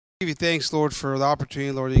Give you thanks, Lord, for the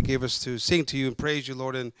opportunity, Lord, that you gave us to sing to you and praise you,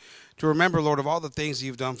 Lord, and to remember, Lord, of all the things that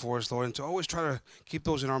you've done for us, Lord, and to always try to keep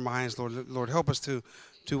those in our minds, Lord. Lord, help us to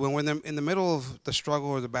when we're in the middle of the struggle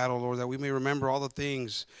or the battle, Lord, that we may remember all the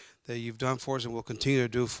things that you've done for us and will continue to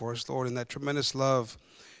do for us, Lord, and that tremendous love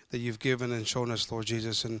that you've given and shown us, Lord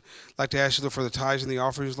Jesus. And I'd like to ask you, Lord, for the tithes and the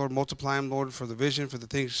offerings, Lord, multiply them, Lord, for the vision, for the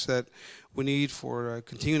things that we need for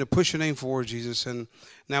continuing to push your name forward, Jesus. And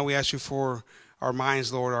now we ask you for our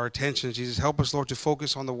minds, Lord, our attention, Jesus. Help us, Lord, to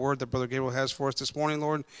focus on the word that Brother Gabriel has for us this morning,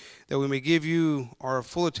 Lord, that we may give you our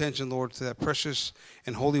full attention, Lord, to that precious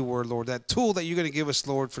and holy word, Lord, that tool that you're going to give us,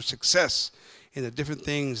 Lord, for success in the different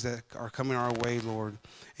things that are coming our way, Lord.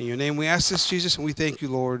 In your name we ask this, Jesus, and we thank you,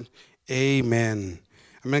 Lord. Amen.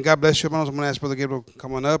 Amen. God bless you, hermanos. I'm going to ask Brother Gabriel to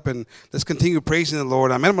come on up, and let's continue praising the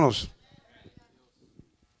Lord. Amen, hermanos.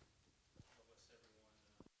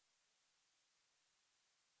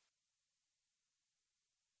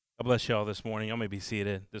 God bless you all this morning. Y'all may be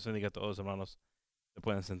seated. Dios bendiga a todos, hermanos. Se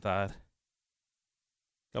pueden sentar.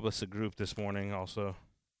 God bless the group this morning also.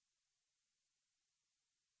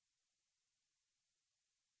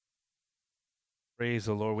 Praise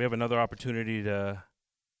the Lord. We have another opportunity to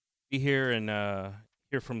be here and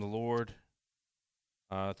hear from the Lord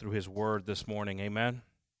through his word this morning. Amen.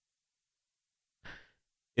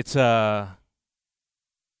 It's started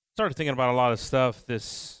thinking about a lot of stuff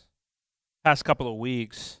this past couple of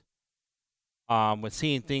weeks. With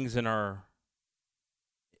seeing things in our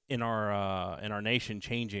nation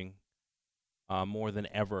changing more than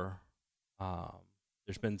ever.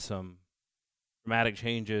 There's been some dramatic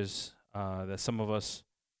changes that some of us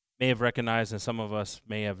may have recognized and some of us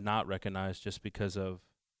may have not recognized just because of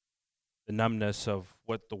the numbness of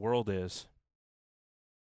what the world is.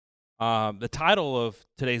 The title of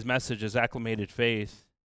today's message is Acclimated Faith.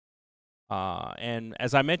 And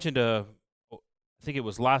as I mentioned, I think it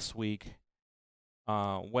was last week,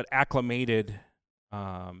 what acclimated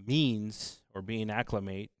means, or being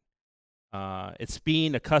acclimate, it's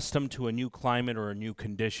being accustomed to a new climate or a new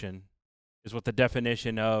condition is what the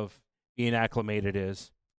definition of being acclimated is.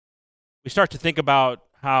 We start to think about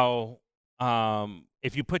how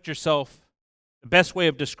if you put yourself, the best way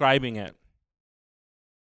of describing it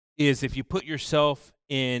is if you put yourself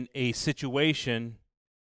in a situation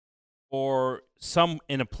or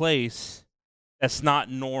in a place that's not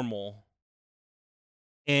normal,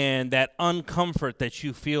 and that uncomfort that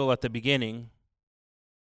you feel at the beginning,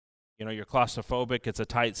 you're claustrophobic, it's a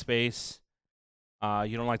tight space,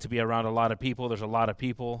 you don't like to be around a lot of people, there's a lot of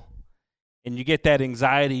people, and you get that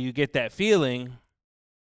anxiety, you get that feeling,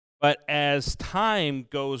 but as time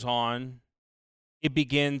goes on, it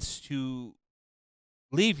begins to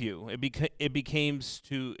leave you. You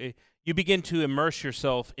begin to immerse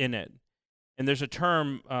yourself in it. And there's a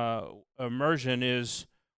term, immersion is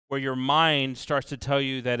where your mind starts to tell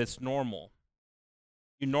you that it's normal.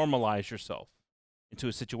 You normalize yourself into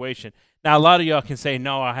a situation. Now, a lot of y'all can say,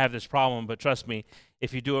 no, I have this problem, but trust me,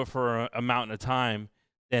 if you do it for a mountain of time,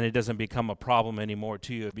 then it doesn't become a problem anymore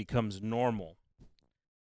to you. It becomes normal.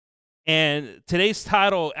 And today's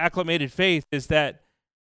title, Acclimated Faith, is that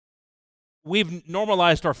we've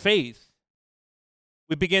normalized our faith.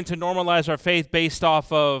 We begin to normalize our faith based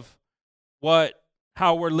off of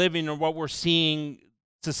how we're living or what we're seeing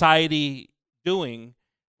society doing.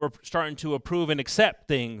 We're starting to approve and accept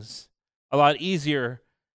things a lot easier,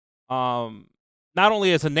 not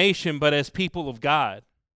only as a nation, but as people of God.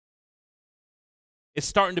 It's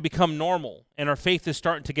starting to become normal, and our faith is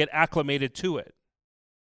starting to get acclimated to it.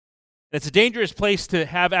 It's a dangerous place to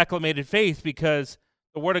have acclimated faith because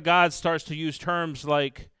the Word of God starts to use terms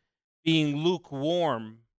like being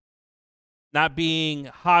lukewarm, not being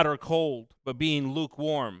hot or cold, but being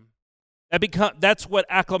lukewarm. That's what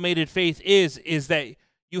acclimated faith is that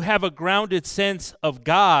you have a grounded sense of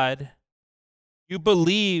God. You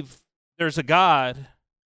believe there's a God.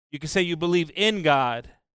 You can say you believe in God,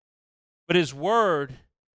 but His Word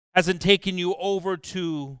hasn't taken you over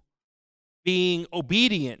to being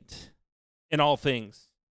obedient in all things.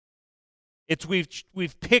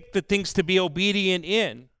 We've picked the things to be obedient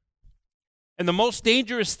in. And the most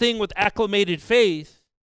dangerous thing with acclimated faith,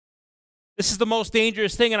 this is the most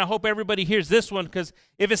dangerous thing, and I hope everybody hears this one, because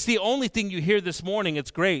if it's the only thing you hear this morning, it's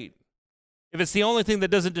great. If it's the only thing that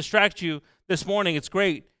doesn't distract you this morning, it's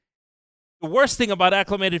great. The worst thing about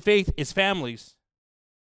acclimated faith is families.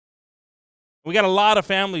 We got a lot of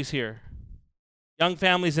families here, young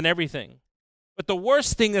families and everything. But the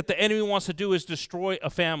worst thing that the enemy wants to do is destroy a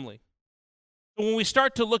family. So when we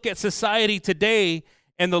start to look at society today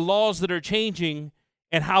and the laws that are changing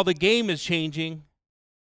and how the game is changing,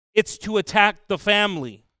 it's to attack the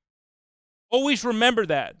family. Always remember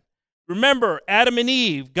that. Remember, Adam and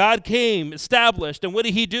Eve, God came, established, and what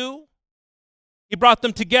did he do? He brought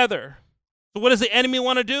them together. So what does the enemy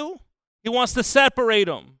want to do? He wants to separate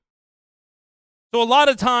them. So a lot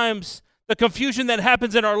of times, the confusion that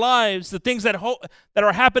happens in our lives, the things that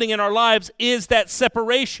are happening in our lives is that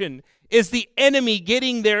separation, is the enemy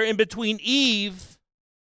getting there in between Eve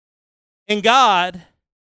and God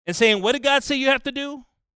and saying, what did God say you have to do?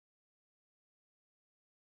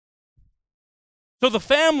 So the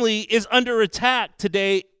family is under attack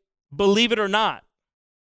today, believe it or not.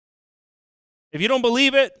 If you don't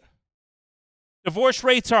believe it, divorce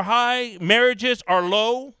rates are high, marriages are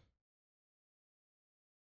low.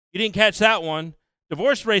 You didn't catch that one.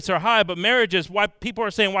 Divorce rates are high, but marriages, why people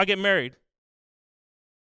are saying, why get married?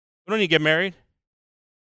 We don't need to get married.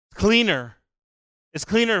 It's cleaner. It's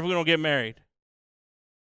cleaner if we don't get married.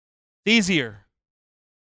 It's easier.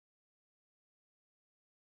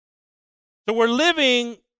 So we're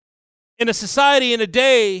living in a society, in a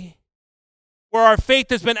day where our faith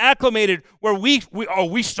has been acclimated, where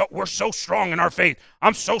we're so strong in our faith.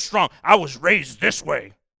 I'm so strong. I was raised this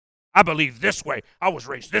way. I believe this way. I was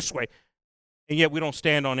raised this way. And yet we don't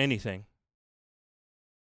stand on anything.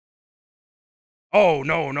 Oh,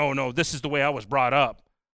 no. This is the way I was brought up.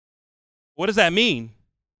 What does that mean?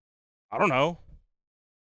 I don't know.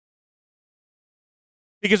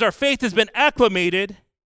 Because our faith has been acclimated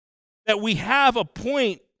that we have a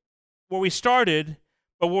point where we started,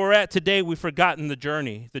 but where we're at today, we've forgotten the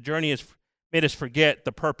journey. The journey has made us forget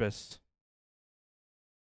the purpose.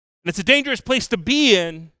 And it's a dangerous place to be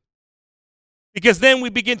in, because then we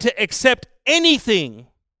begin to accept anything.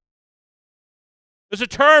 There's a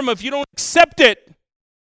term, if you don't accept it,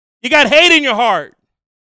 you got hate in your heart.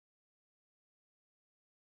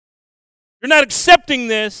 You're not accepting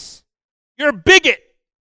this, you're a bigot.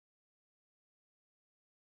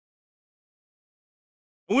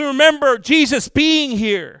 And we remember Jesus being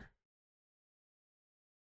here,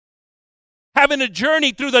 having a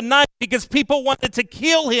journey through the night because people wanted to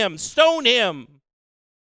kill him, stone him.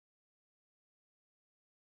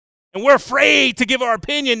 And we're afraid to give our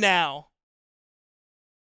opinion now.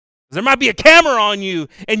 There might be a camera on you,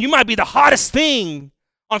 and you might be the hottest thing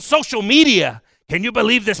on social media. Can you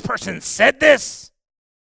believe this person said this?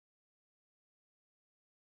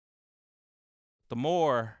 The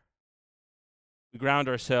more we ground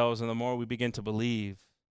ourselves and the more we begin to believe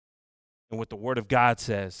in what the Word of God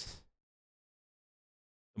says,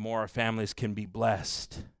 the more our families can be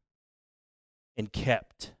blessed and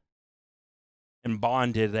kept and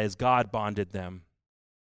bonded as God bonded them.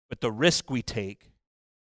 But the risk we take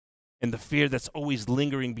and the fear that's always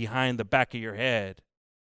lingering behind the back of your head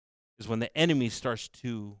is when the enemy starts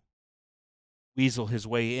to weasel his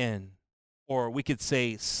way in, or we could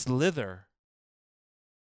say slither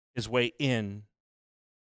his way in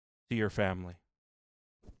to your family.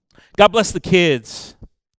 God bless the kids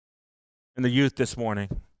and the youth this morning.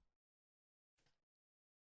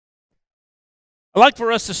 I'd like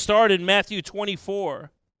for us to start in Matthew 24.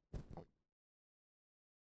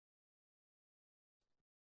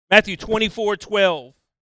 Matthew 24:12.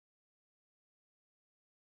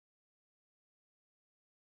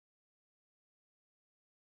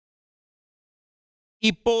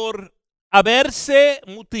 Y por haberse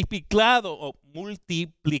multiplicado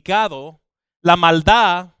la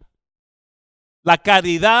maldad, la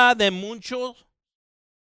caridad de muchos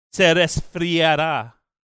se resfriará.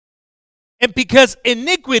 And because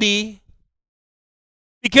iniquity,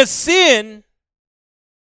 because sin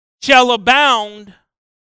shall abound,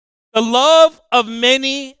 the love of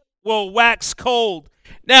many will wax cold.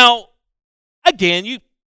 Now, again, you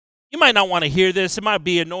might not want to hear this. It might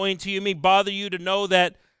be annoying to you. It may bother you to know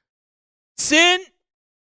that sin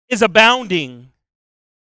is abounding.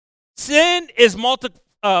 Sin is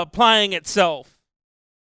multiplying itself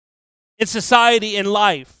in society, in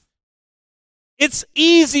life. It's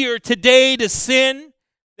easier today to sin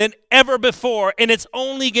than ever before, and it's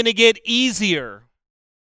only going to get easier.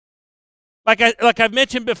 Like I've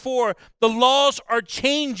mentioned before, the laws are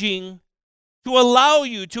changing to allow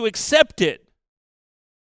you to accept it,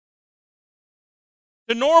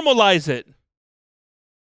 to normalize it,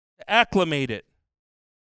 to acclimate it.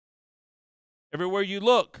 Everywhere you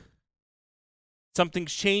look,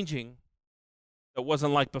 something's changing that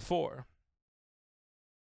wasn't like before.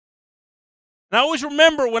 And I always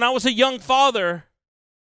remember when I was a young father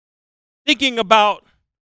thinking about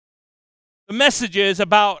the messages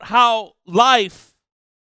about how life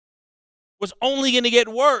was only going to get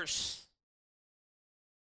worse.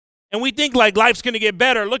 And we think like life's going to get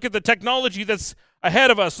better. Look at the technology that's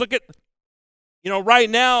ahead of us. Look at, right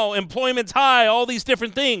now, employment's high, all these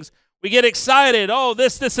different things. We get excited. Oh,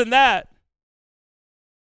 this, and that.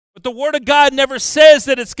 But the Word of God never says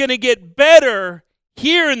that it's going to get better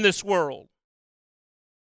here in this world.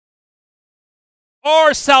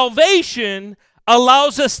 Our salvation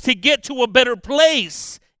allows us to get to a better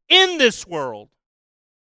place in this world.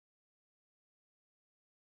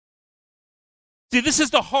 See, this is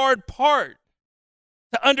the hard part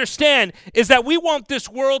to understand, is that we want this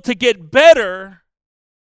world to get better,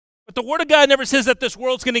 but the Word of God never says that this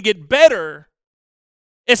world's going to get better.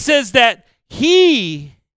 It says that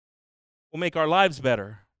He will make our lives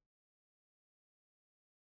better.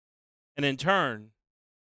 And in turn,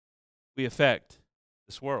 we affect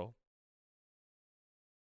this world.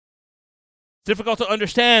 It's difficult to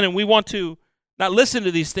understand, and we want to not listen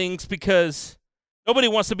to these things because nobody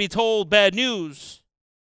wants to be told bad news.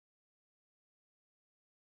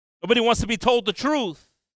 Nobody wants to be told the truth.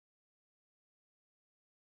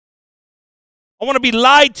 I want to be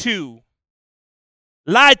lied to.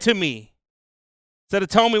 Lied to me. Instead of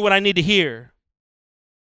telling me what I need to hear.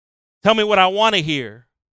 Tell me what I want to hear.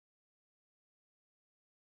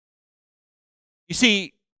 You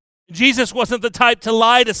see, Jesus wasn't the type to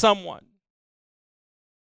lie to someone.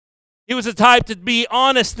 He was the type to be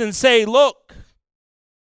honest and say, look,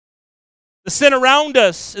 the sin around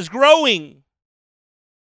us is growing.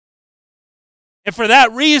 And for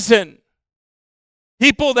that reason,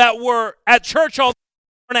 people that were at church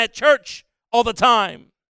all the time.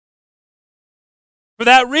 For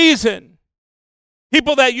that reason,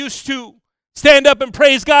 people that used to stand up and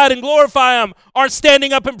praise God and glorify Him aren't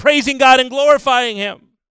standing up and praising God and glorifying Him.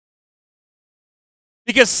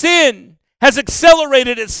 Because sin has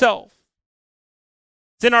accelerated itself.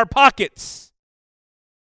 It's in our pockets.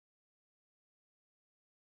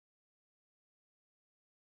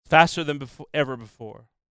 Faster than ever before.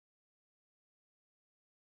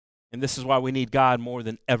 And this is why we need God more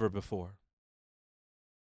than ever before.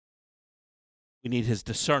 We need His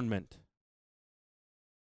discernment.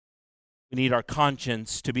 We need our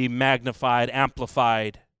conscience to be magnified,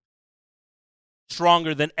 amplified,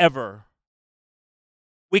 stronger than ever.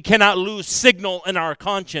 We cannot lose signal in our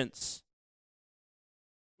conscience.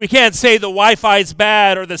 We can't say the Wi-Fi's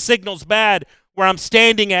bad or the signal's bad where I'm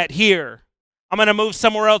standing at here. I'm going to move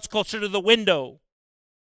somewhere else closer to the window.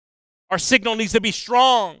 Our signal needs to be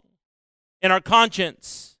strong in our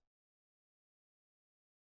conscience.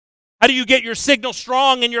 How do you get your signal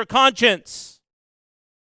strong in your conscience?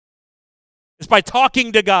 It's by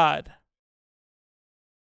talking to God.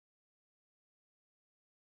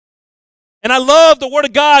 And I love the Word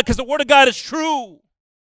of God because the Word of God is true.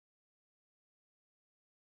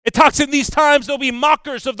 It talks in these times there'll be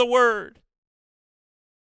mockers of the Word.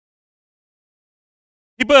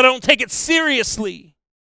 People that don't take it seriously.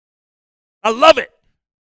 I love it.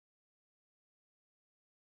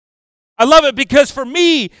 I love it because for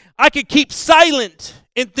me, I could keep silent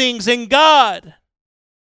in things, and God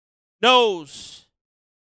knows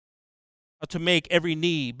how to make every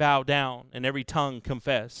knee bow down and every tongue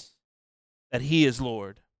confess that He is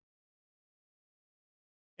Lord.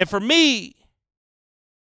 And for me,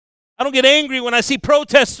 I don't get angry when I see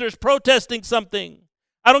protesters protesting something.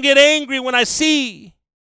 I don't get angry when I see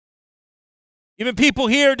even people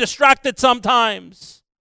here distracted sometimes,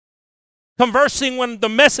 conversing when the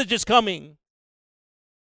message is coming.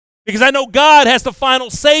 Because I know God has the final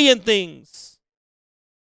say in things.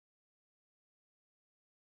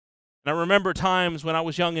 And I remember times when I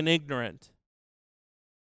was young and ignorant,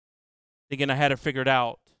 thinking I had it figured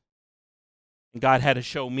out. And God had to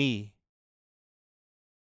show me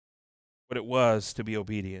what it was to be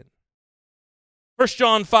obedient. 1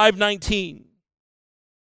 John 5:19.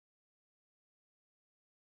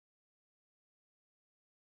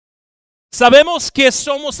 Sabemos que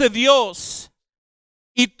somos de Dios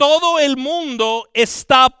y todo el mundo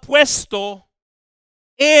está puesto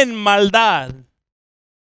en maldad.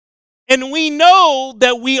 And we know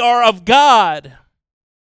that we are of God,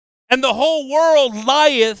 and the whole world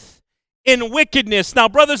lieth in wickedness. Now,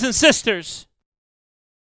 brothers and sisters,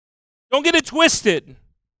 don't get it twisted.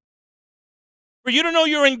 For you to know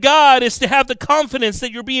you're in God is to have the confidence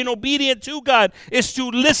that you're being obedient to God, is to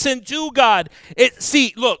listen to God.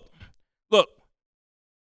 Look.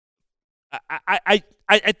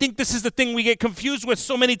 I think this is the thing we get confused with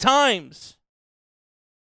so many times.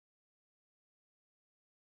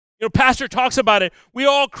 You know, Pastor talks about it. We're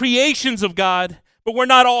all creations of God, but we're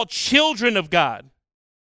not all children of God.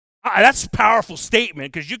 That's a powerful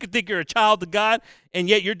statement, because you could think you're a child of God, and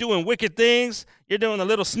yet you're doing wicked things. You're doing a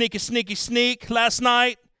little sneak last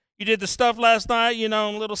night. You did the stuff last night,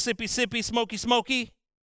 a little sippy, smoky.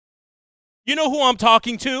 You know who I'm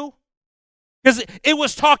talking to. because it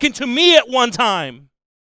was talking to me at one time.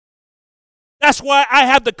 That's why I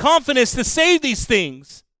have the confidence to say these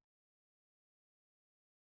things.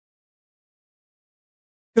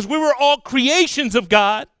 Because we were all creations of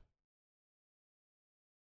God,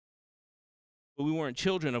 but we weren't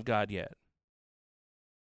children of God yet.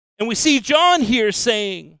 And we see John here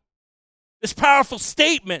saying this powerful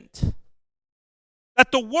statement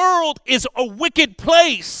that the world is a wicked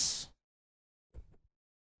place.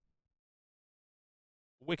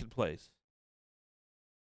 A wicked place.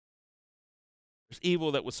 There's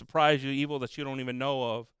evil that would surprise you, evil that you don't even know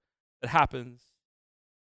of, that happens.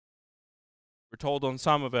 We're told on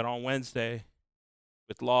some of it on Wednesday,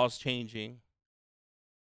 with laws changing.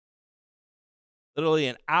 Literally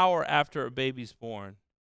an hour after a baby's born,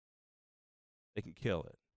 they can kill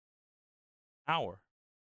it. Hour.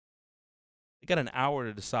 They got an hour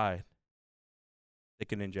to decide. They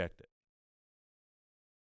can inject it.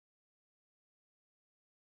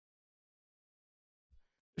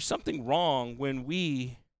 There's something wrong when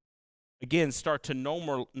we, again, start to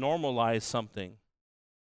normalize something.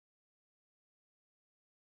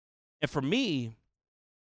 And for me,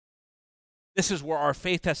 this is where our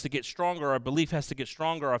faith has to get stronger, our belief has to get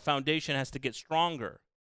stronger, our foundation has to get stronger.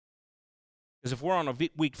 Because if we're on a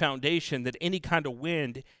weak foundation, that any kind of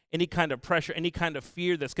wind, any kind of pressure, any kind of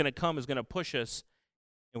fear that's going to come is going to push us,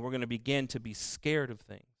 and we're going to begin to be scared of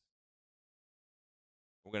things.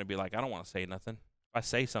 We're going to be like, I don't want to say nothing. If I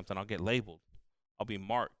say something, I'll get labeled. I'll be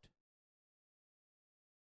marked.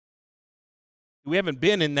 We haven't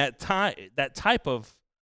been in that type of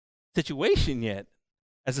situation yet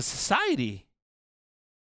as a society.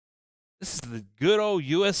 This is the good old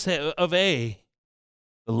US of A,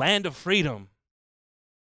 the land of freedom.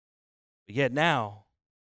 But yet now,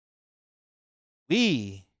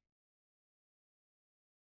 we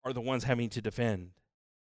are the ones having to defend.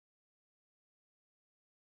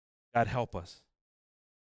 God help us.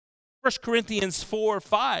 1 Corinthians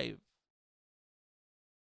 4:5.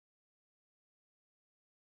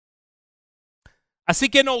 Así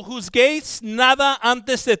que no juzguéis nada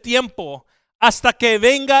antes de tiempo, hasta que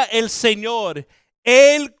venga el Señor,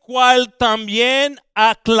 el cual también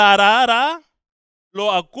aclarará lo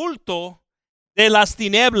oculto de las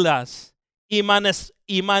tinieblas y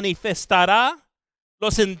manifestará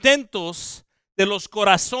los intentos de los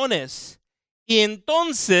corazones. Y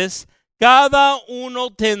entonces cada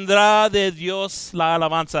uno tendrá de Dios la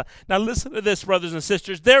alabanza. Now listen to this, brothers and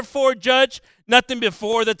sisters. Therefore judge nothing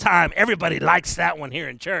before the time. Everybody likes that one here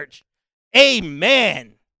in church.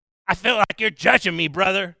 Amen. I feel like you're judging me,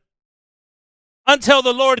 brother. Until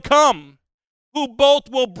the Lord come, who both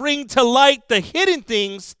will bring to light the hidden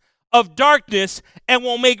things of darkness and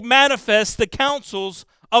will make manifest the counsels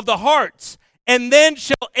of the hearts. And then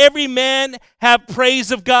shall every man have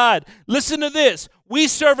praise of God. Listen to this. We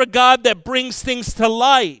serve a God that brings things to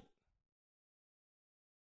light.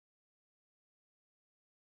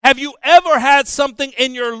 Have you ever had something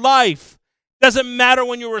in your life, doesn't matter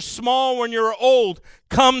when you were small, when you were old,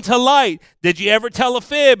 come to light? Did you ever tell a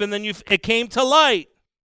fib and then it came to light?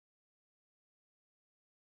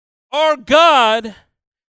 Our God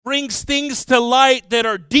brings things to light that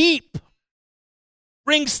are deep,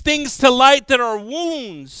 brings things to light that are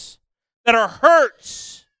wounds, that are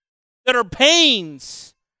hurts, that are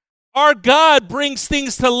pains. Our God brings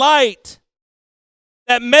things to light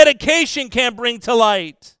that medication can't bring to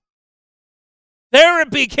light.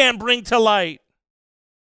 Therapy can't bring to light.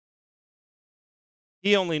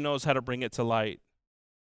 He only knows how to bring it to light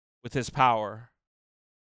with his power.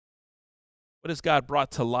 What has God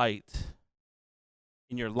brought to light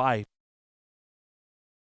in your life?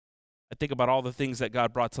 I think about all the things that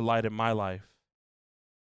God brought to light in my life.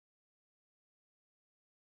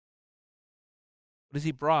 What has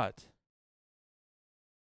he brought?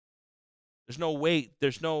 There's no weight.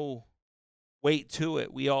 There's no weight to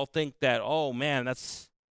it. We all think that, oh man,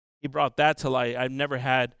 he brought that to light. I've never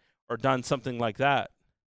had or done something like that.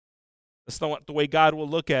 That's not the way God will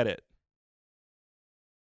look at it.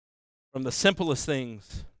 From the simplest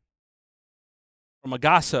things, from a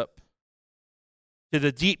gossip, to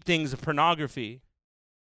the deep things of pornography,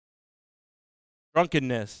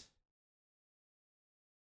 drunkenness.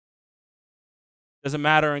 Doesn't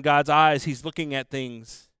matter in God's eyes. He's looking at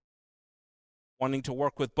things, wanting to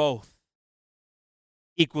work with both,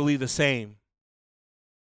 equally the same.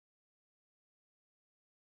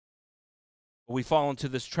 But we fall into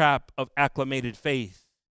this trap of acclimated faith.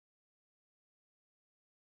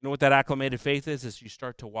 You know what that acclimated faith is? Is you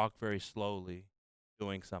start to walk very slowly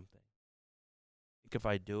doing something. I think if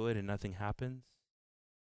I do it and nothing happens,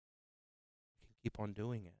 I can keep on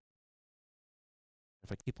doing it.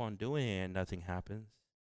 If I keep on doing it and nothing happens,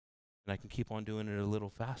 then I can keep on doing it a little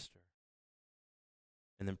faster.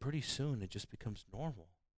 And then pretty soon it just becomes normal.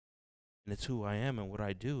 And it's who I am and what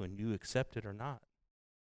I do, and you accept it or not.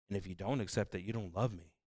 And if you don't accept it, you don't love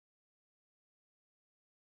me.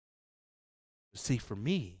 See, for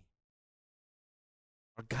me,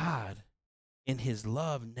 our God, in his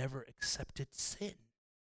love, never accepted sin.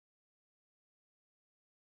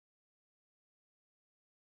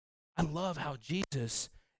 I love how Jesus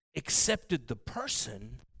accepted the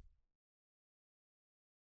person.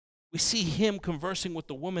 We see him conversing with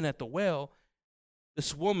the woman at the well,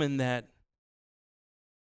 this woman that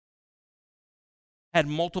had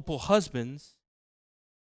multiple husbands,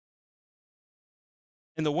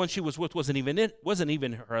 and the one she was with wasn't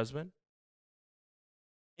even her husband.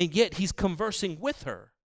 And yet he's conversing with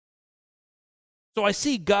her. So I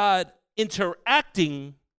see God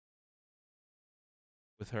interacting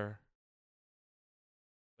with her,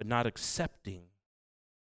 but not accepting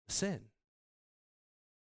the sin,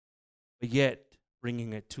 but yet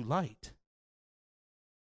bringing it to light.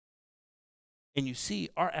 And you see,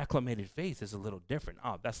 our acclimated faith is a little different.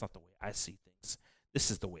 Oh, that's not the way I see things. This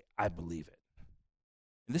is the way I believe it.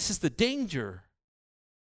 And this is the danger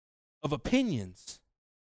of opinions.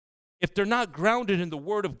 If they're not grounded in the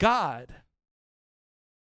Word of God,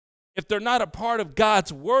 if they're not a part of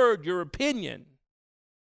God's Word, your opinion,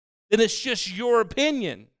 then it's just your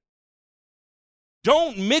opinion.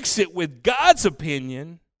 Don't mix it with God's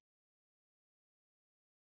opinion.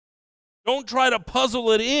 Don't try to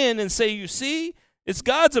puzzle it in and say, you see, it's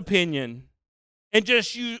God's opinion. And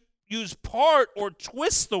just use part or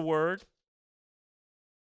twist the word,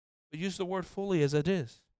 but use the word fully as it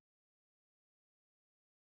is.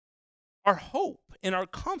 Our hope and our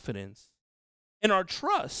confidence and our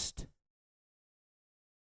trust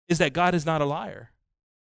is that God is not a liar.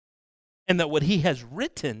 And that what he has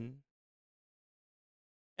written,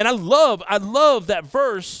 and I love that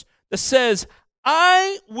verse that says,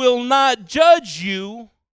 I will not judge you,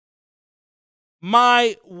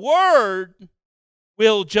 my word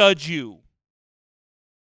will judge you.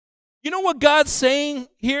 You know what God's saying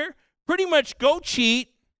here? Pretty much go cheat.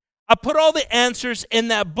 I put all the answers in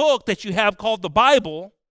that book that you have called the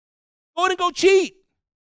Bible. Go ahead and go cheat.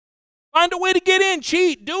 Find a way to get in.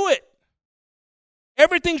 Cheat. Do it.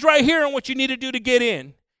 Everything's right here on what you need to do to get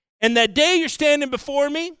in. And that day you're standing before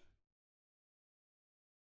me,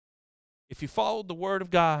 if you followed the word of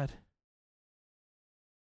God,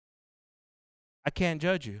 I can't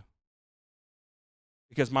judge you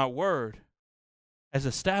because my word has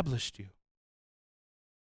established you.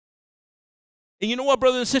 And you know what,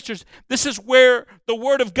 brothers and sisters? This is where the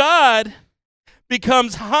word of God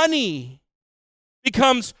becomes honey,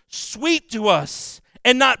 becomes sweet to us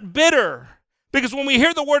and not bitter. Because when we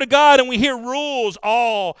hear the word of God and we hear rules,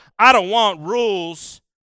 oh, I don't want rules.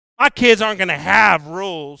 My kids aren't going to have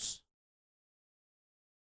rules.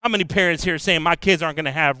 How many parents here are saying my kids aren't going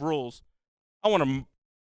to have rules? I want to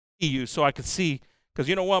see you so I can see. Because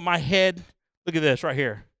you know what? My head, look at this right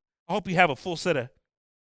here. I hope you have a full set of.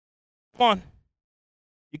 Come on.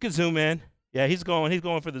 You can zoom in. Yeah, he's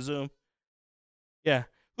going for the zoom. Yeah.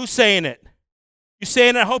 Who's saying it? You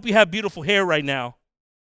saying it? I hope you have beautiful hair right now.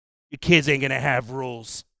 Your kids ain't going to have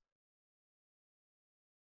rules.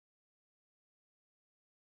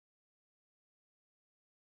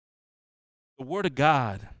 The Word of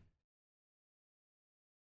God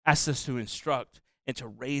asks us to instruct and to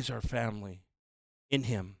raise our family in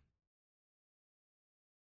Him.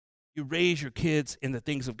 You raise your kids in the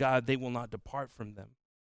things of God, they will not depart from them.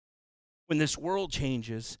 When this world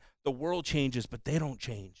changes, the world changes, but they don't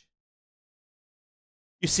change.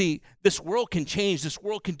 You see, this world can change. This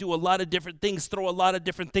world can do a lot of different things, throw a lot of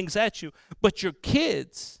different things at you. But your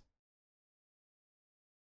kids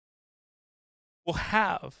will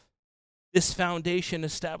have this foundation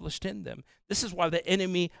established in them. This is why the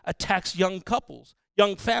enemy attacks young couples,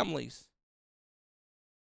 young families.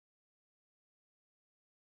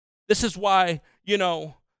 This is why,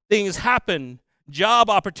 things happen, job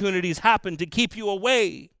opportunities happen to keep you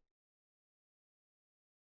away.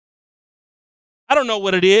 I don't know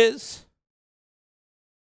what it is.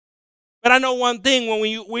 But I know one thing, when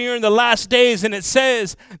we're in the last days and it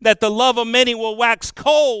says that the love of many will wax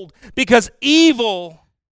cold because evil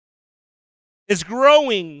is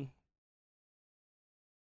growing.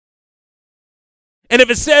 And if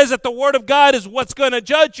it says that the word of God is what's going to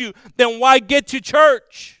judge you, then why get to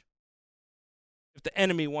church if the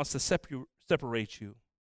enemy wants to separate you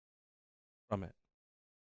from it?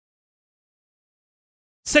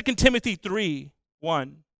 2 Timothy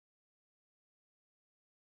 3:1.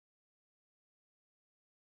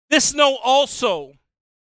 This know also,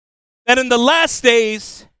 that in the last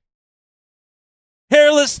days,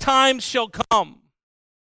 perilous times shall come.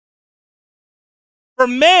 For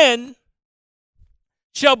men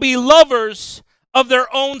shall be lovers of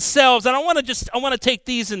their own selves. And I want to take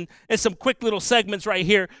these in some quick little segments right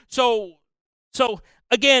here. So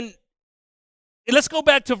again, let's go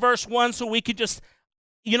back to verse 1 so we could just,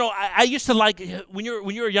 I used to like, when you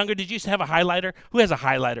were younger, did you used to have a highlighter? Who has a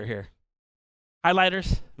highlighter here?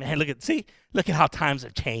 Highlighters? Man, look at how times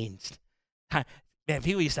have changed. Man,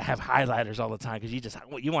 people used to have highlighters all the time because you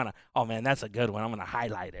want to, oh man, that's a good one. I'm going to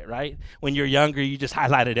highlight it, right? When you're younger, you just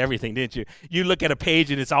highlighted everything, didn't you? You look at a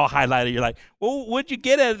page and it's all highlighted. You're like, well, what'd you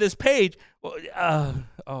get out of this page? Well,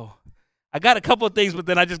 I got a couple of things, but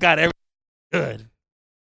then I just got everything good.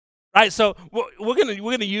 Right? So we're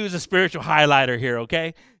gonna use a spiritual highlighter here,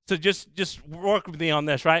 okay? So just work with me on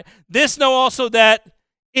this, right? This know also that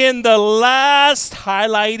in the last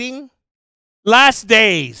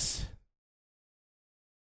days.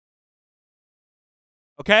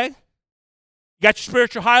 Okay? You got your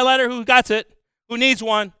spiritual highlighter? Who got it? Who needs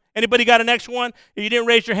one? Anybody got an extra one? If you didn't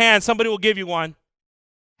raise your hand, somebody will give you one.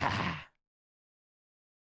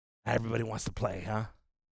 Everybody wants to play, huh?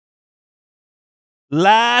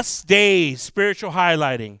 Last days, spiritual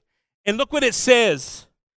highlighting. And look what it says.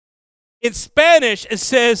 In Spanish, it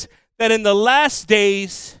says that in the last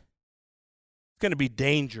days, it's going to be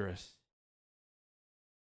dangerous.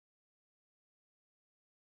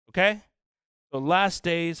 Okay? The last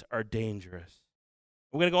days are dangerous.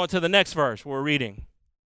 We're going to go into the next verse we're reading.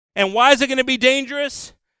 And why is it going to be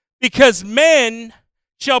dangerous? Because men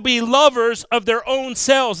shall be lovers of their own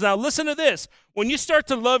selves. Now listen to this. When you start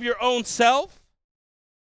to love your own self,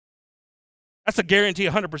 that's a guarantee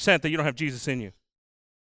 100% that you don't have Jesus in you.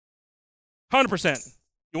 100%.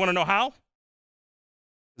 You want to know how?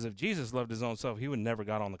 Because if Jesus loved his own self, he would never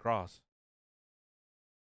got on the cross.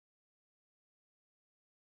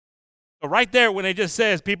 So right there, when it just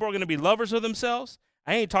says people are going to be lovers of themselves,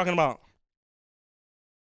 I ain't talking about.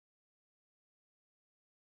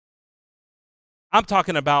 I'm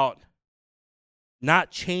talking about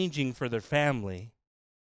not changing for their family,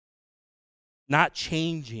 not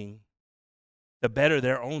changing to better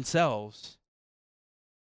their own selves,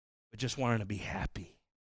 but just wanting to be happy,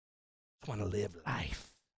 just want to live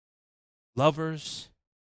life. Lovers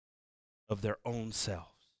of their own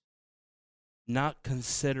selves, not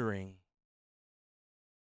considering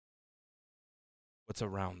what's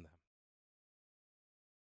around them,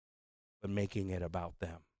 but making it about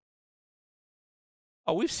them.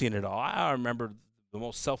 Oh, we've seen it all. I remember the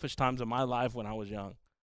most selfish times of my life when I was young.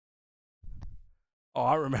 Oh,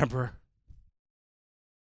 I remember.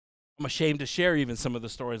 I'm ashamed to share even some of the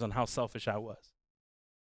stories on how selfish I was.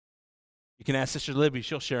 You can ask Sister Libby.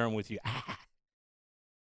 She'll share them with you.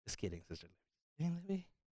 Just kidding, Sister Libby.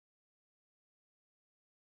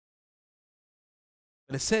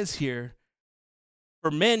 But it says here, for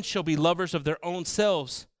men shall be lovers of their own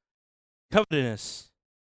selves, covetous,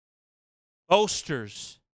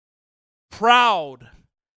 boasters, proud,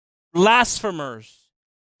 blasphemers,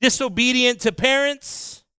 disobedient to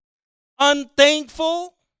parents,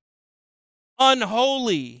 unthankful,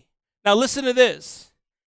 unholy. Now listen to this.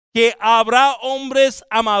 Que habrá hombres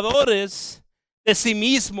amadores de sí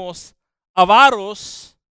mismos,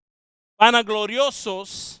 avaros,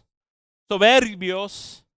 vanagloriosos,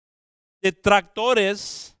 soberbios,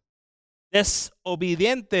 detractores,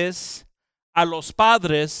 desobedientes a los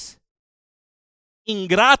padres,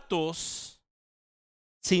 ingratos,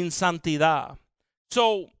 sin santidad.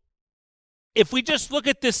 So, if we just look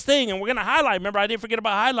at this thing, and we're going to highlight, remember I didn't forget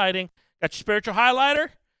about highlighting. Got your spiritual highlighter?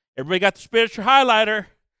 Everybody got the spiritual highlighter.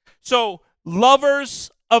 So,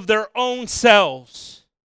 lovers of their own selves.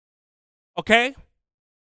 Okay?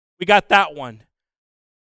 We got that one.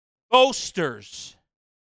 Boasters.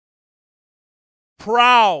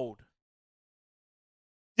 Proud,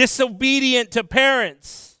 disobedient to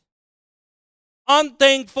parents,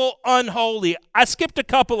 unthankful, unholy. I skipped a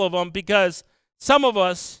couple of them because some of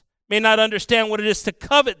us may not understand what it is to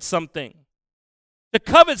covet something. To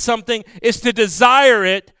covet something is to desire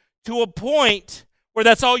it to a point where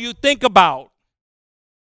that's all you think about.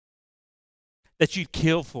 That you'd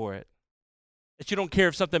kill for it. That you don't care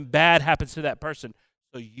if something bad happens to that person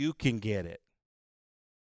so you can get it.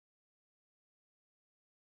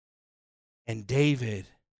 And David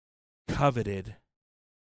coveted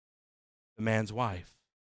the man's wife.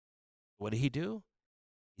 What did he do?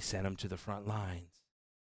 He sent him to the front lines.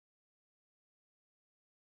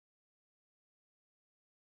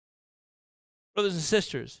 Brothers and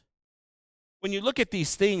sisters, when you look at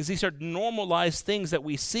these things, these are normalized things that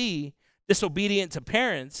we see, disobedient to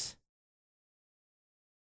parents.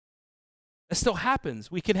 It still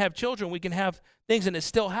happens. We can have children, we can have things, and it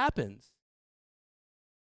still happens.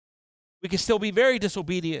 We can still be very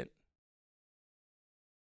disobedient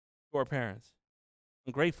to our parents.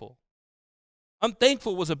 Ungrateful.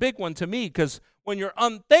 Unthankful was a big one to me, because when you're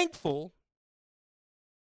unthankful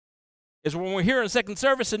is when we're here in second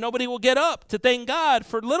service and nobody will get up to thank God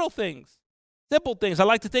for little things, simple things. I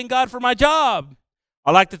like to thank God for my job.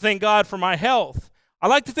 I like to thank God for my health. I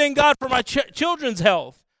like to thank God for my children's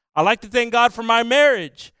health. I like to thank God for my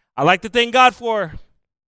marriage. I like to thank God for...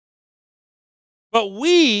 But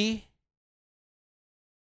we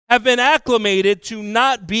have been acclimated to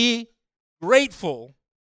not be grateful,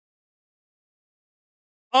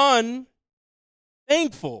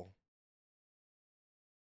 unthankful.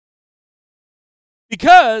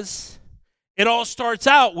 Because it all starts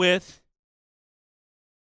out with,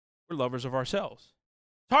 we're lovers of ourselves.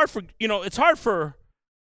 It's hard for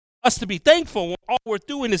us to be thankful when all we're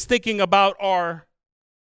doing is thinking about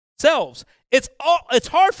ourselves. It's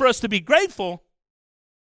hard for us to be grateful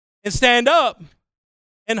and stand up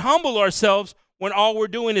and humble ourselves when all we're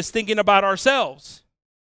doing is thinking about ourselves.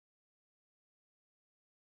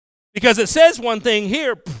 Because it says one thing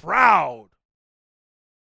here, proud.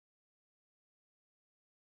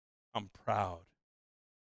 I'm proud.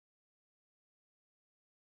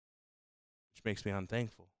 Which makes me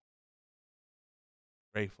unthankful.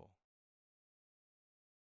 Grateful.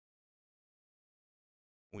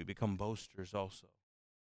 We become boasters also.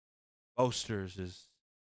 Boasters is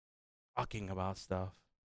talking about stuff.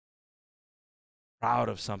 Proud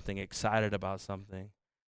of something, excited about something.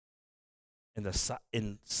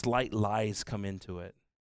 And slight lies come into it.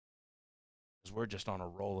 Because we're just on a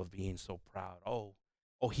roll of being so proud. Oh,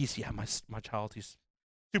 my child, he's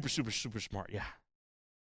super, super, super smart, yeah.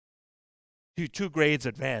 Two grades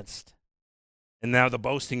advanced. And now the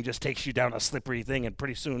boasting just takes you down a slippery thing, and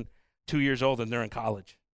pretty soon, 2 years old, and they're in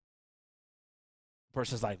college. The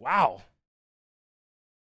person's like, wow.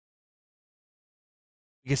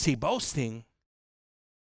 You can see boasting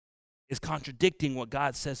is contradicting what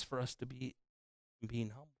God says for us to be in being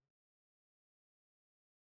humble.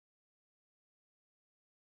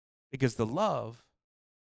 Because the love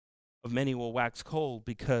of many will wax cold,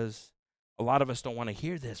 because a lot of us don't want to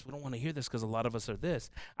hear this. We don't want to hear this because a lot of us are this.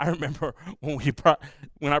 I remember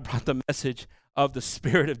when I brought the message of the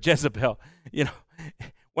spirit of Jezebel.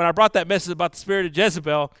 When I brought that message about the spirit of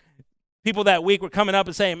Jezebel, people that week were coming up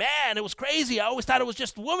and saying, man, it was crazy. I always thought it was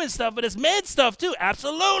just woman stuff, but it's men stuff too.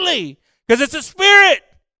 Absolutely, because it's a spirit.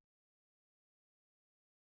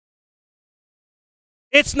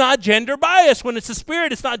 It's not gender bias. When it's a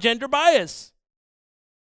spirit, it's not gender bias.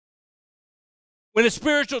 When it's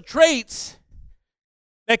spiritual traits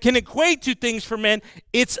that can equate to things for men,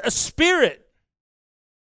 it's a spirit.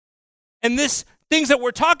 And this things that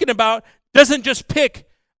we're talking about doesn't just pick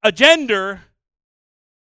a gender.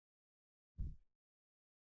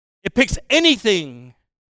 It picks anything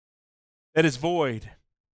that is void,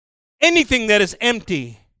 anything that is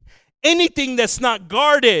empty, anything that's not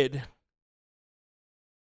guarded.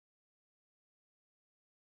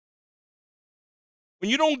 When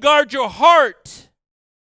you don't guard your heart,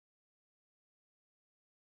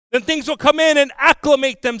 then things will come in and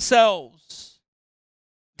acclimate themselves.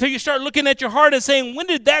 Until you start looking at your heart and saying, when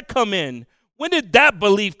did that come in? When did that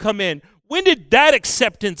belief come in? When did that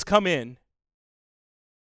acceptance come in?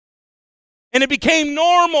 And it became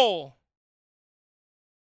normal.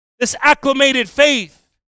 This acclimated faith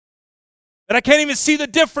that I can't even see the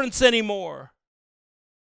difference anymore.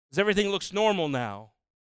 Because everything looks normal now.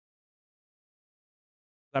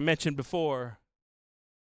 I mentioned before,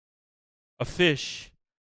 a fish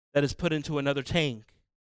that is put into another tank,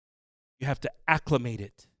 you have to acclimate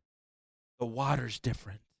it. The water's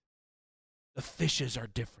different. The fishes are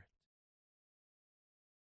different.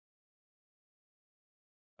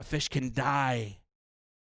 A fish can die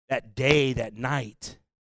that day, that night,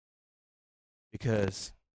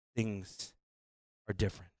 because things are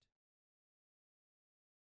different.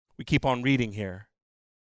 We keep on reading here.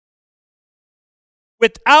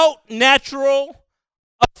 Without natural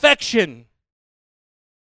affection,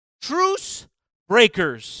 truce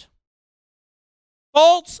breakers,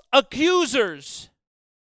 false accusers,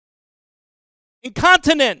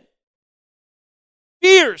 incontinent,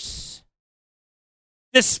 fierce,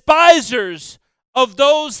 despisers of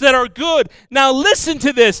those that are good. Now listen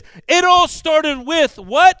to this. It all started with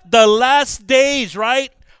what? The last days, right?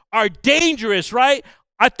 Are dangerous, right?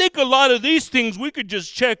 I think a lot of these things we could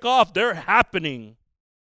just check off. They're happening.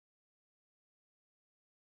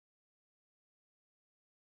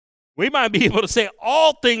 We might be able to say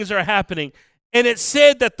all things are happening. And it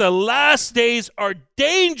said that the last days are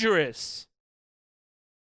dangerous.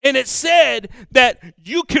 And it said that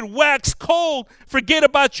you could wax cold, forget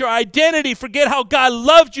about your identity, forget how God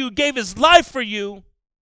loved you, gave his life for you,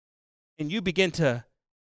 and you begin to,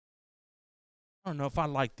 I don't know if I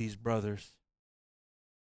like these brothers.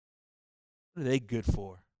 What are they good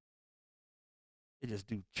for? They just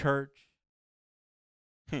do church.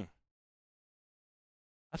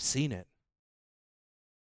 I've seen it.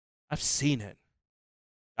 I've seen it.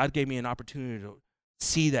 God gave me an opportunity to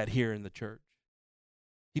see that here in the church.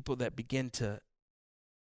 People that begin to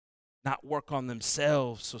not work on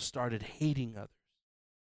themselves, so started hating others.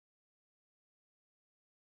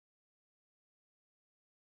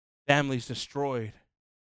 Families destroyed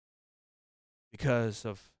because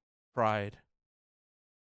of pride.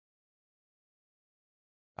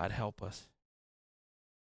 God help us.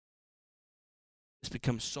 This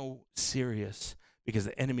becomes so serious because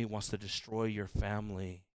the enemy wants to destroy your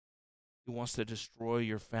family. He wants to destroy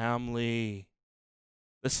your family.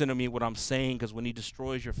 Listen to me what I'm saying, because when he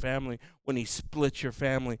destroys your family, when he splits your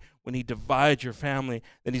family, when he divides your family,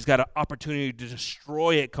 then he's got an opportunity to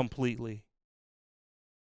destroy it completely.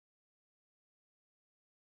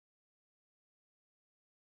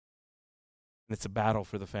 And it's a battle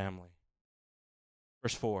for the family.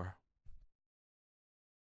 Verse 4.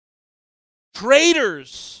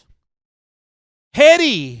 Traitors,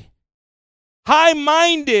 heady,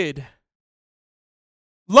 high-minded,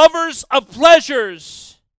 lovers of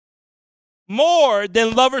pleasures more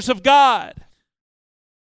than lovers of God.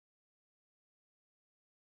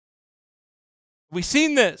 We've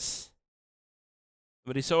seen this.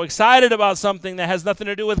 Somebody's so excited about something that has nothing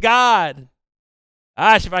to do with God.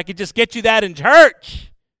 Gosh, if I could just get you that in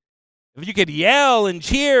church. If you could yell and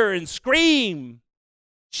cheer and scream,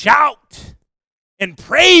 shout, and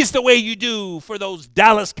praise the way you do for those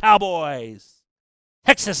Dallas Cowboys,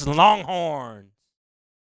 Texas Longhorns.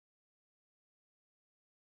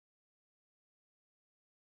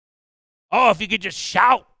 Oh, if you could just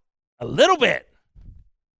shout a little bit.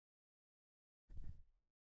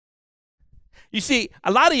 You see,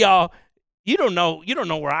 a lot of y'all, you don't know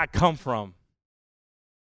where I come from.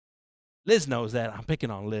 Liz knows that. I'm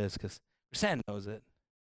picking on Liz because Sam knows it.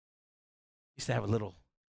 I used to have a little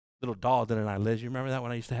doll, didn't I, Liz? You remember that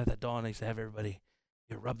when I used to have that doll and I used to have everybody,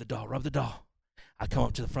 rub the doll, rub the doll. I'd come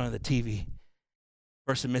up to the front of the TV.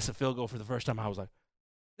 Person missed a field goal for the first time. I was like,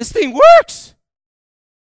 this thing works.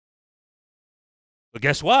 But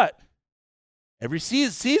guess what? Every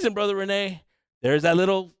season, Brother Renee, there's that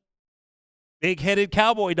little big-headed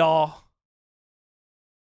cowboy doll.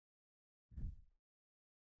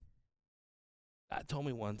 God told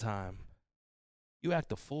me one time, you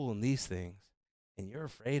act a fool in these things, and you're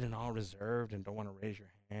afraid and all reserved and don't want to raise your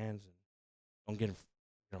hands and don't get,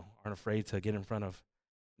 aren't afraid to get in front of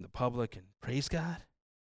the public and praise God.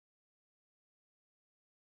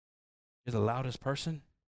 You're the loudest person.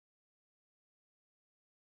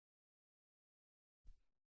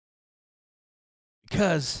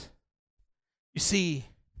 Because, you see,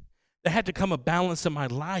 there had to come a balance in my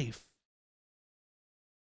life.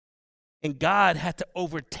 And God had to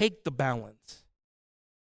overtake the balance.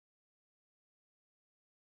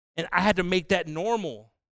 And I had to make that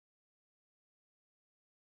normal.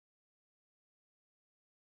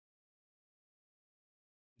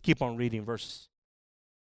 Keep on reading verse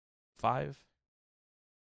 5.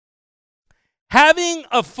 Having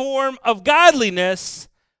a form of godliness,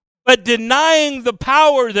 but denying the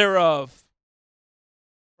power thereof.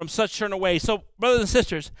 From such turn away. So, brothers and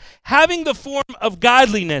sisters, having the form of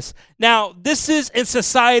godliness. Now, this is in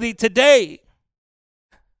society today.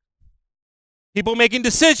 People making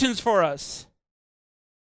decisions for us.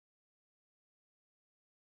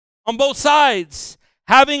 On both sides,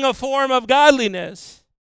 having a form of godliness.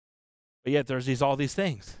 But yet there's all these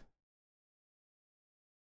things.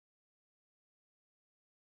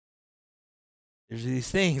 There's these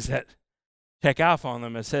things that check off on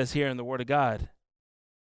them. It says here in the Word of God.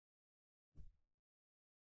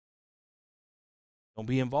 Don't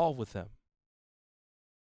be involved with them.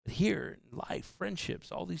 But here, life,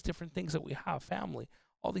 friendships, all these different things that we have, family,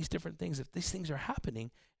 all these different things, if these things are happening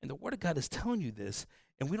and the Word of God is telling you this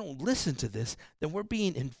and we don't listen to this, then we're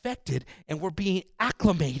being infected and we're being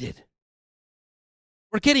acclimated.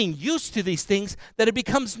 We're getting used to these things that it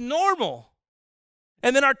becomes normal.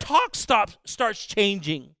 And then our talk starts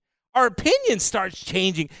changing. Our opinion starts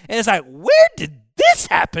changing. And it's like, where did this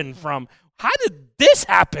happen from? How did this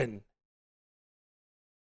happen?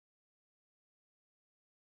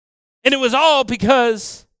 And it was all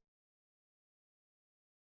because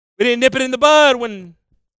we didn't nip it in the bud when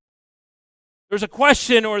there's a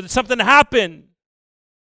question or something happened.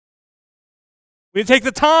 We didn't take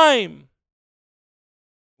the time.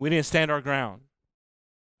 We didn't stand our ground.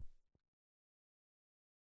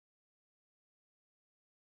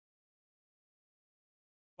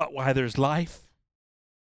 But while there's life,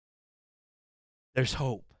 there's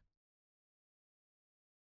hope.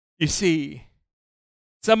 You see,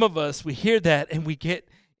 some of us, we hear that and we get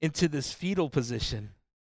into this fetal position.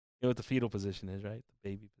 You know what the fetal position is, right? The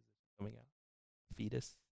baby position coming out.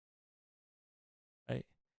 Fetus. Right?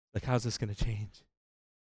 Like, how's this going to change?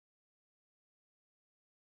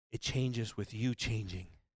 It changes with you changing.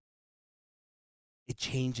 It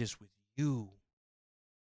changes with you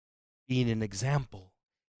being an example.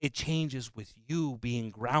 It changes with you being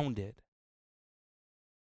grounded.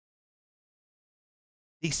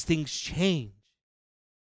 These things change.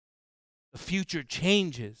 The future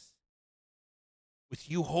changes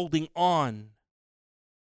with you holding on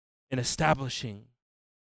and establishing.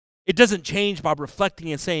 It doesn't change by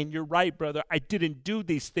reflecting and saying, you're right, brother, I didn't do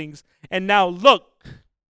these things, and now look.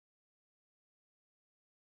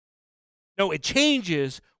 No, it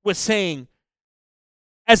changes with saying,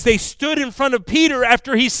 as they stood in front of Peter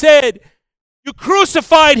after he said, you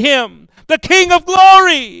crucified him, the King of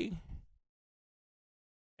glory.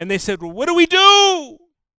 And they said, well, what do we do?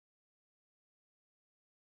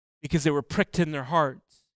 Because they were pricked in their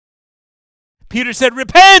hearts. Peter said,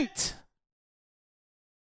 repent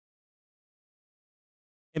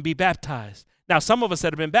and be baptized. Now, some of us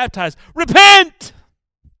that have been baptized, repent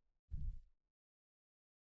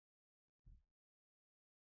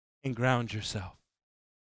and ground yourself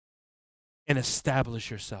and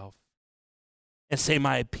establish yourself and say,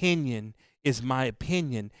 my opinion is my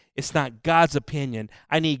opinion. It's not God's opinion.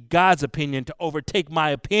 I need God's opinion to overtake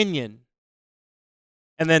my opinion.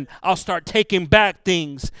 And then I'll start taking back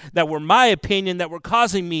things that were my opinion that were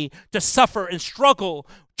causing me to suffer and struggle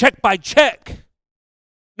check by check.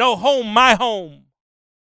 No home, my home.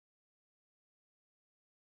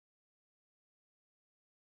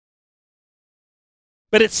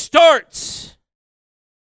 But it starts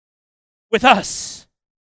with us.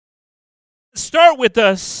 Start with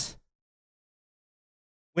us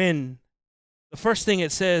when the first thing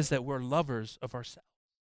it says that we're lovers of ourselves.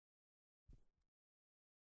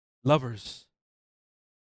 Lovers.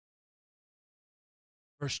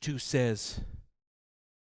 Verse 2 says,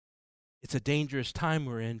 it's a dangerous time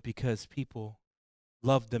we're in because people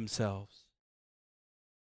love themselves.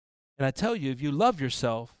 And I tell you, if you love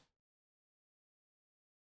yourself,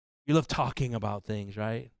 you love talking about things,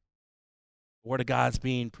 right? The Word of God's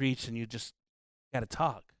being preached and you just got to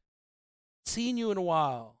talk. Seen you in a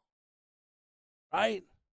while, right?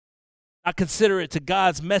 I consider it to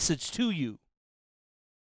God's message to you.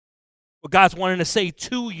 What God's wanting to say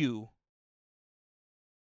to you.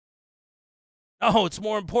 No, it's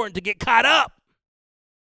more important to get caught up.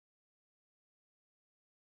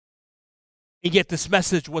 And yet this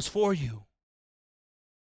message was for you.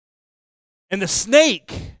 And the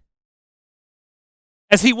snake,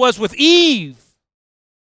 as he was with Eve,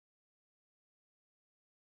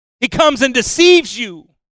 he comes and deceives you.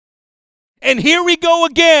 And here we go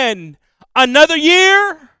again. Another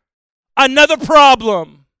year, another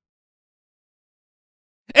problem.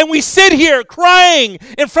 And we sit here crying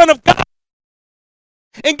in front of God.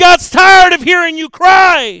 And God's tired of hearing you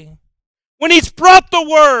cry. When He's brought the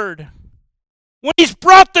word. When He's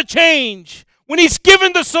brought the change. When He's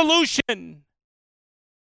given the solution.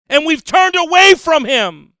 And we've turned away from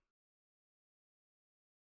Him.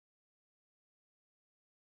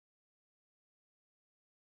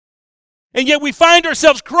 And yet we find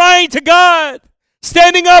ourselves crying to God.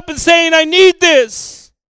 Standing up and saying, I need this.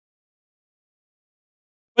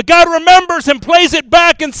 But God remembers and plays it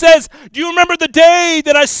back and says, do you remember the day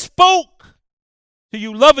that I spoke to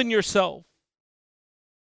you loving yourself?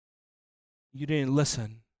 You didn't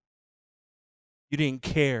listen. You didn't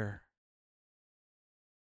care.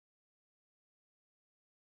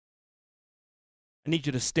 I need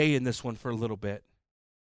you to stay in this one for a little bit.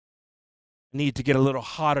 I need to get a little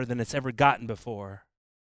hotter than it's ever gotten before.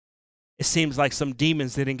 It seems like some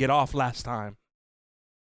demons didn't get off last time.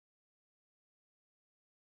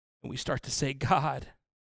 And we start to say, God,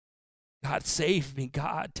 save me.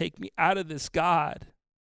 God, take me out of this, God.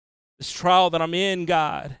 This trial that I'm in,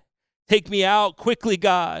 God. Take me out quickly,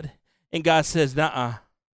 God. And God says, nuh-uh.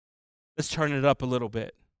 Let's turn it up a little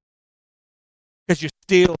bit. Because you're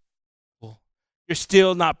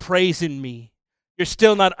still not praising me. You're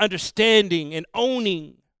still not understanding and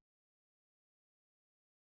owning.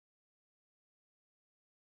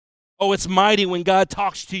 Oh, it's mighty when God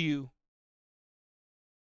talks to you.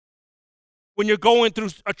 When you're going through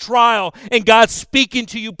a trial and God's speaking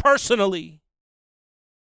to you personally.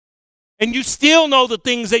 And you still know the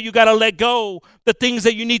things that you got to let go, the things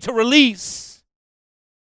that you need to release.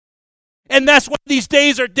 And that's why these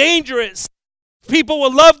days are dangerous. People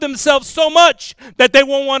will love themselves so much that they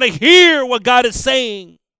won't want to hear what God is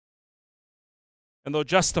saying. And they'll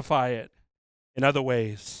justify it in other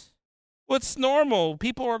ways. Well, it's normal.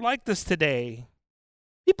 People are like this today.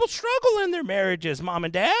 People struggle in their marriages, mom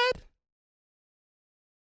and dad.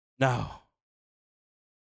 No.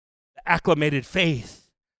 The acclimated faith,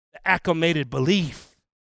 the acclimated belief.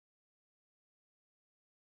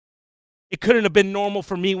 It couldn't have been normal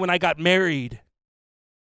for me when I got married.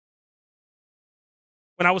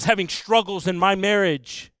 When I was having struggles in my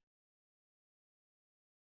marriage.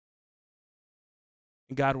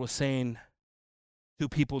 And God was saying, two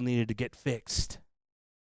people needed to get fixed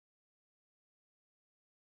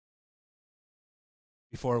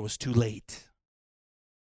before it was too late.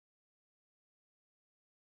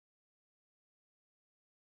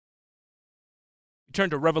 We turn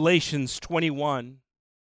to Revelations 21.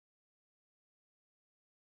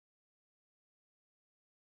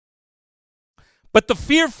 But the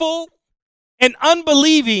fearful and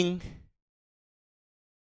unbelieving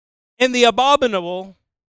and the abominable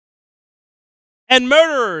and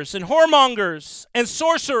murderers and whoremongers and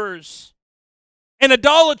sorcerers and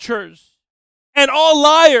idolaters and all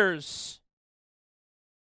liars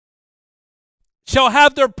shall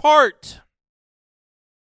have their part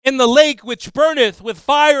in the lake which burneth with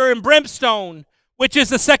fire and brimstone, which is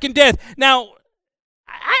the second death. Now,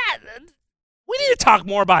 we need to talk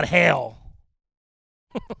more about hell.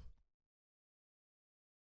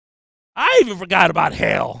 I even forgot about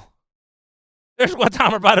hell. There's one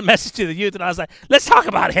time I brought a message to the youth and I was like, let's talk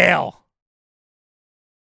about hell.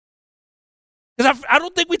 Because I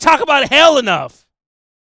don't think we talk about hell enough.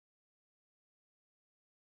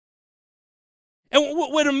 And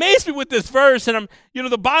what amazed me with this verse, and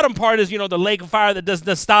the bottom part is, the lake of fire that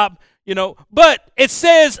doesn't stop, but it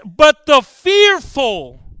says, but the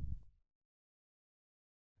fearful.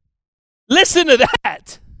 Listen to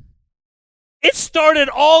that. It started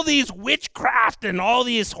all these witchcraft and all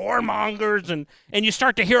these whoremongers, and you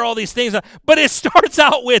start to hear all these things. But it starts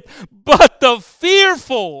out with, but the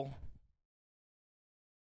fearful.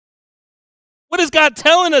 What is God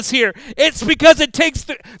telling us here? It's because it takes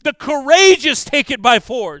the courageous take it by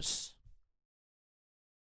force.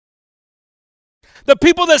 The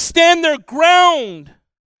people that stand their ground.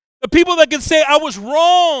 The people that can say, I was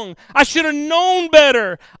wrong. I should have known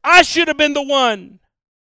better. I should have been the one.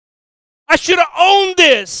 I should have owned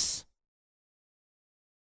this.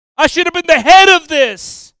 I should have been the head of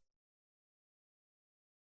this.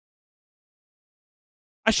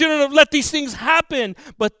 I shouldn't have let these things happen.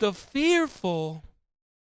 But the fearful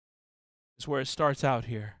is where it starts out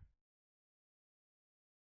here.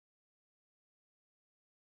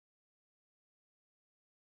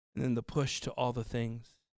 And then the push to all the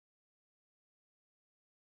things.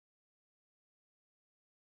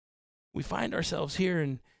 We find ourselves here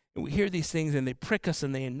and we hear these things and they prick us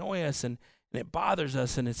and they annoy us and it bothers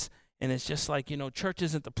us and it's just like, church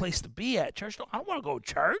isn't the place to be at. Church, I don't want to go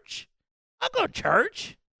to church. I'll go to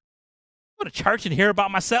church. Go to church and hear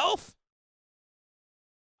about myself.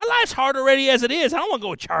 My life's hard already as it is. I don't want to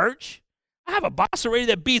go to church. I have a boss already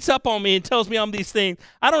that beats up on me and tells me I'm these things.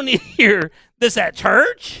 I don't need to hear this at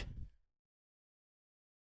church.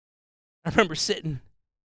 I remember sitting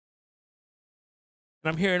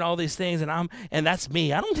and I'm hearing all these things, and that's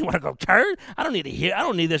me. I don't want to go to church. I don't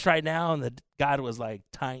need this right now. And God was like,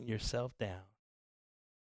 tighten yourself down.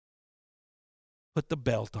 Put the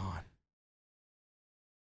belt on.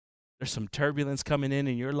 There's some turbulence coming in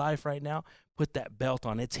your life right now. Put that belt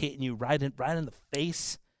on. It's hitting you right in the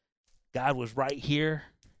face. God was right here.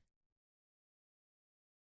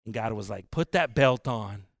 And God was like, put that belt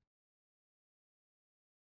on.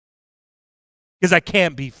 Because I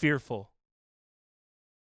can't be fearful.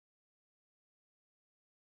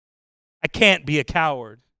 I can't be a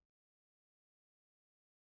coward.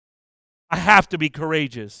 I have to be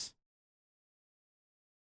courageous.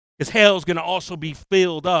 Because hell's going to also be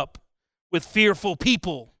filled up with fearful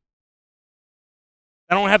people.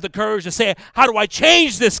 I don't have the courage to say, how do I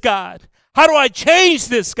change this, God? How do I change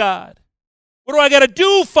this, God? What do I got to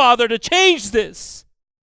do, Father, to change this?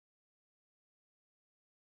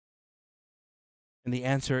 And the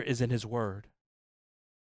answer is in His Word.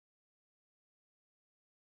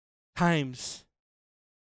 Times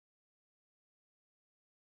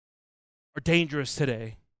are dangerous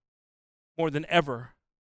today, more than ever.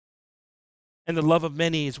 And the love of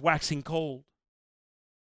many is waxing cold.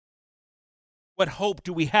 What hope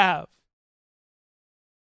do we have?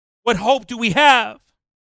 What hope do we have?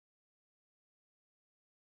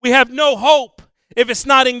 We have no hope if it's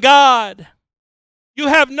not in God. You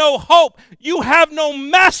have no hope. You have no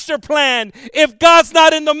master plan if God's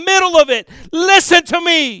not in the middle of it. Listen to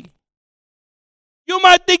me. You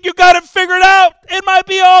might think you got it figured out. It might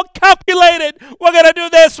be all calculated. We're going to do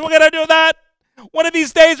this. We're going to do that. One of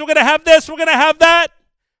these days we're going to have this. We're going to have that.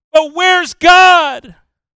 But where's God?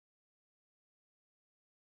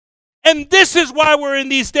 And this is why we're in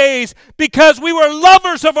these days, because we were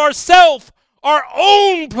lovers of ourselves. Our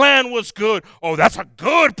own plan was good. Oh, that's a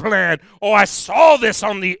good plan. Oh, I saw this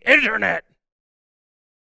on the internet.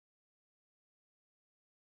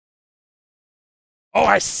 Oh,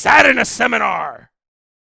 I sat in a seminar.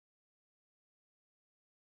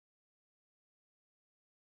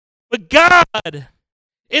 But God,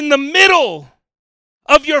 in the middle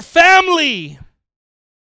of your family,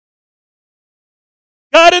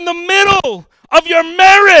 God, in the middle of your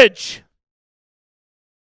marriage,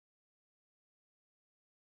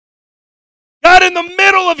 God, in the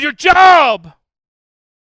middle of your job,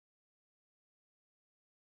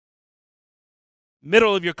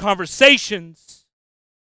 middle of your conversations,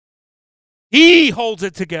 He holds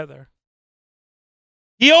it together.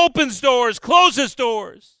 He opens doors, closes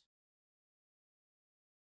doors.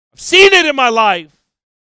 I've seen it in my life.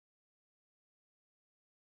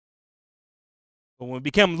 But when we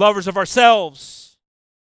become lovers of ourselves,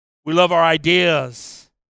 we love our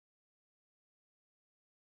ideas,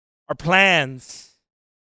 our plans.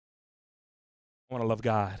 I want to love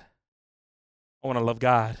God. I want to love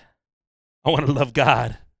God. I want to love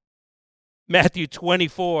God. Matthew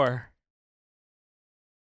 24.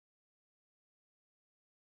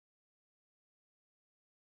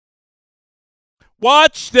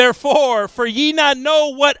 Watch therefore, for ye not know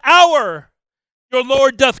what hour your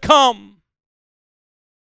Lord doth come.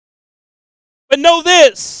 But know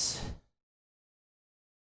this,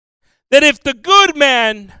 that if the good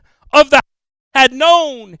man of the house had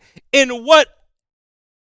known in what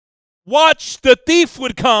watch the thief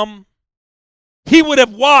would come, he would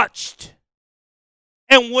have watched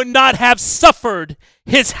and would not have suffered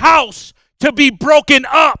his house to be broken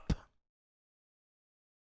up.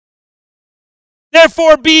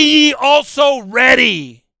 Therefore be ye also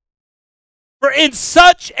ready, for in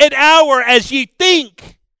such an hour as ye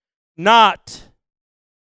think not,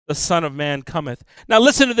 the Son of Man cometh. Now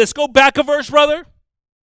listen to this. Go back a verse, brother.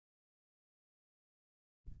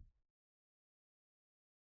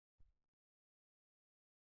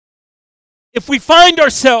 If we find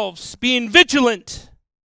ourselves being vigilant,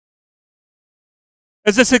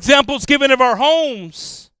 as this example is given of our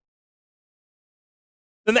homes,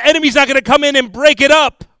 then the enemy's not going to come in and break it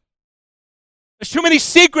up. There's too many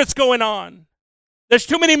secrets going on. There's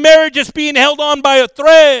too many marriages being held on by a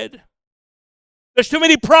thread. There's too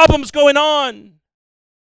many problems going on.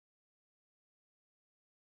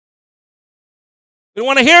 We don't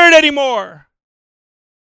want to hear it anymore.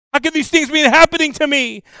 How can these things be happening to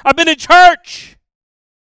me? I've been in church.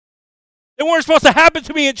 They weren't supposed to happen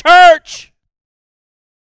to me in church.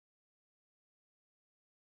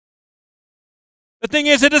 The thing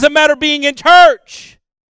is, it doesn't matter being in church.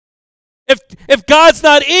 If God's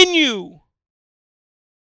not in you,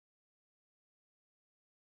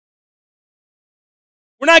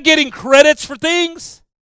 we're not getting credits for things.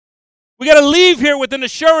 We got to leave here with an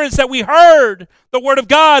assurance that we heard the Word of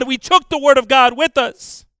God. We took the Word of God with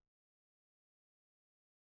us.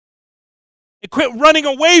 And quit running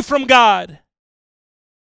away from God.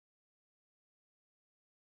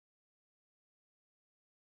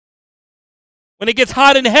 When it gets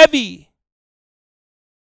hot and heavy,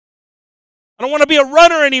 I don't want to be a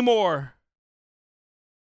runner anymore.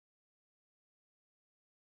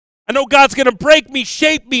 I know God's going to break me,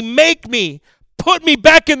 shape me, make me, put me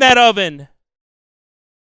back in that oven.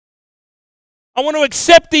 I want to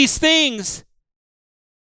accept these things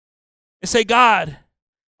and say, God,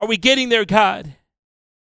 are we getting there, God?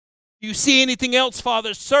 Do you see anything else,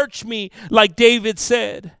 Father? Search me, like David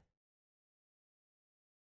said.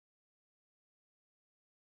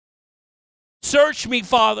 Search me,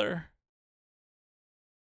 Father.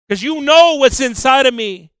 Because you know what's inside of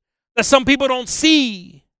me that some people don't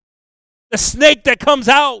see. The snake that comes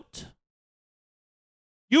out.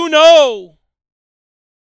 You know.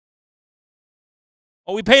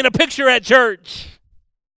 Oh, we paint a picture at church.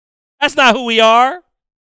 That's not who we are.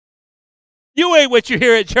 You ain't what you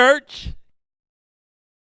hear at church.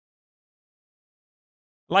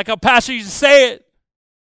 Like a pastor used to say it.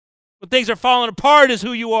 When things are falling apart is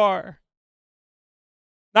who you are.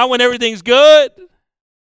 Not when everything's good.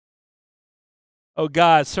 Oh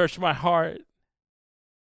God, search my heart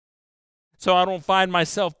so I don't find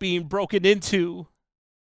myself being broken into.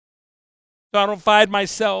 So I don't find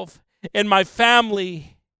myself and my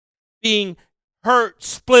family being hurt,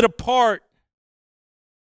 split apart,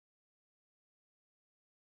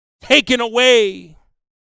 taken away.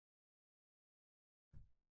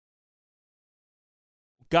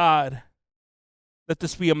 God, let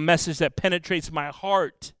this be a message that penetrates my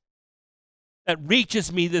heart, that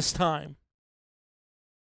reaches me this time.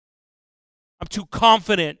 I'm too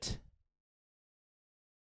confident.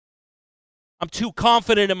 I'm too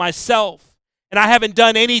confident in myself. And I haven't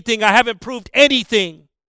done anything. I haven't proved anything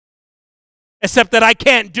except that I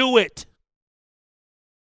can't do it.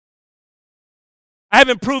 I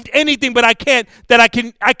haven't proved anything, but I can't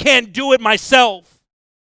do it myself.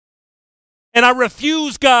 And I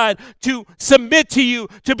refuse, God, to submit to you,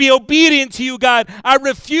 to be obedient to you, God. I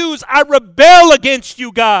rebel against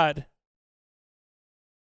you, God.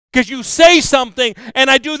 Because you say something and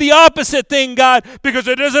I do the opposite thing, God, because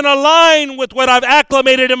it doesn't align with what I've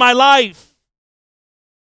acclimated in my life.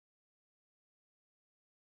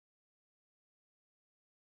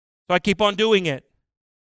 So I keep on doing it.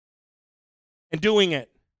 And doing it.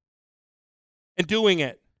 And doing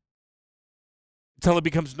it. Until it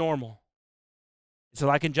becomes normal. So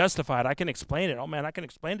I can justify it. I can explain it. Oh, man, I can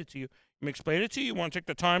explain it to you. Let me explain it to you. You want to take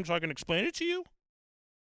the time so I can explain it to you?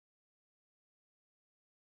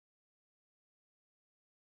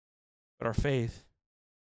 But our faith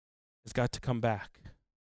has got to come back.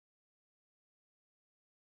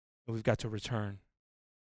 And we've got to return.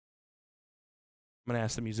 I'm going to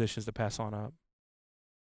ask the musicians to pass on up.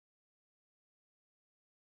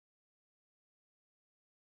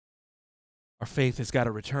 Our faith has got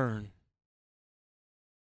to return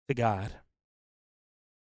to God.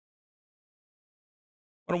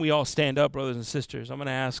 Why don't we all stand up, brothers and sisters? I'm going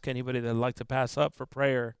to ask anybody that would like to pass up for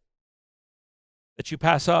prayer that you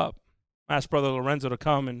pass up. Ask Brother Lorenzo to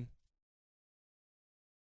come, and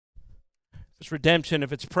if it's redemption,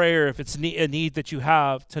 if it's prayer, if it's a need that you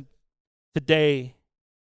have today,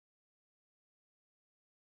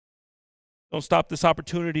 don't stop this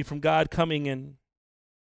opportunity from God coming and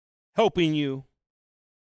helping you.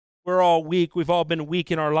 We're all weak. We've all been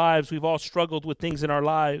weak in our lives. We've all struggled with things in our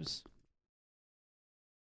lives.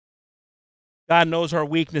 God knows our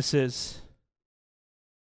weaknesses.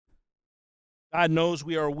 God knows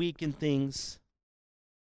we are weak in things.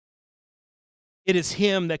 It is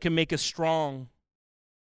Him that can make us strong.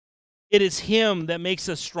 It is Him that makes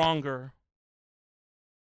us stronger.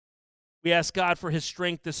 We ask God for His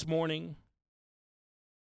strength this morning.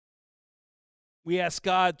 We ask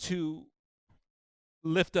God to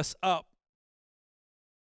lift us up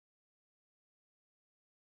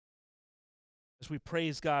as we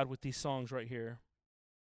praise God with these songs right here.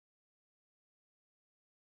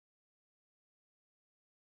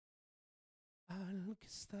 Al que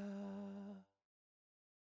está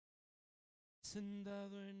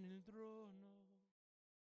sentado en el trono.